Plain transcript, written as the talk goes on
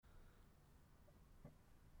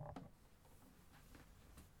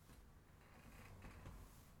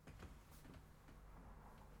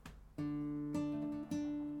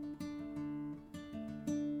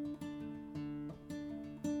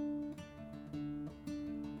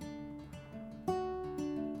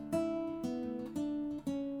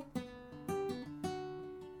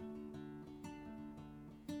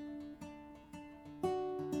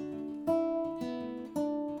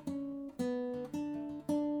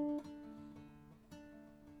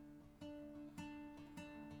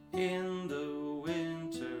In the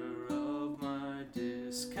winter of my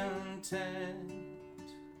discontent,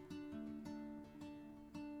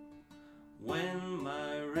 when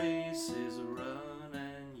my race is run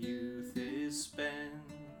and youth is spent,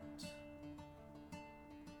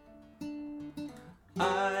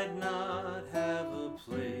 I'd not have a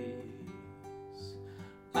place,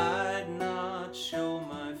 I'd not show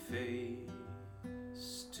my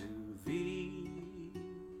face to thee.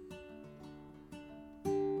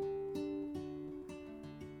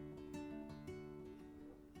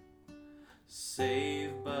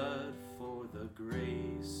 Save but for the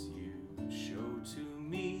grace you show to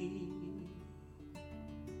me.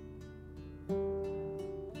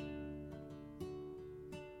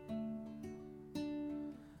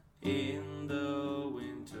 In the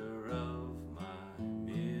winter of my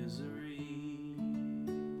misery,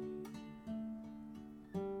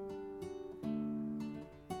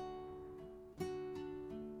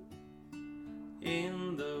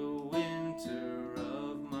 in the winter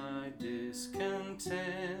of my discontent,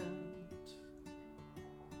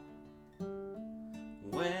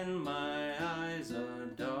 when my eyes are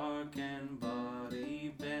dark and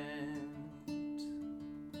body bent,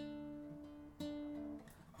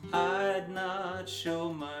 I'd not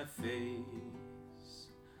show my face,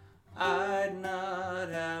 I'd not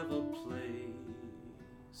have a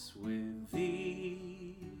place with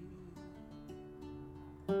thee.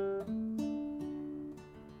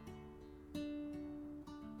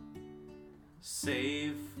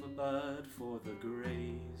 Save but for the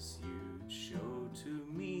grace you'd show to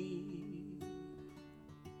me.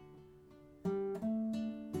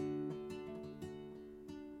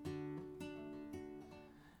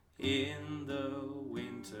 In the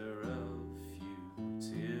winter of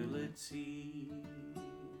futility,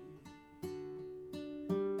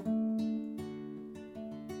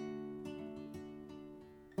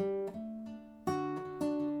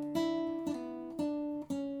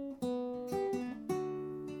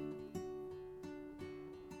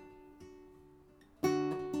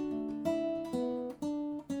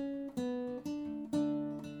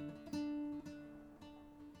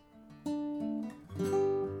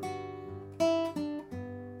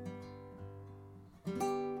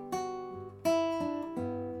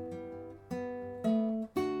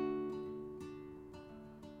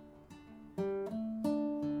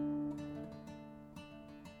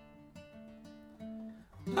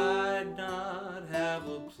 I'd not have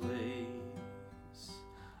a place,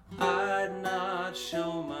 I'd not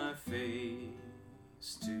show my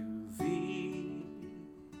face to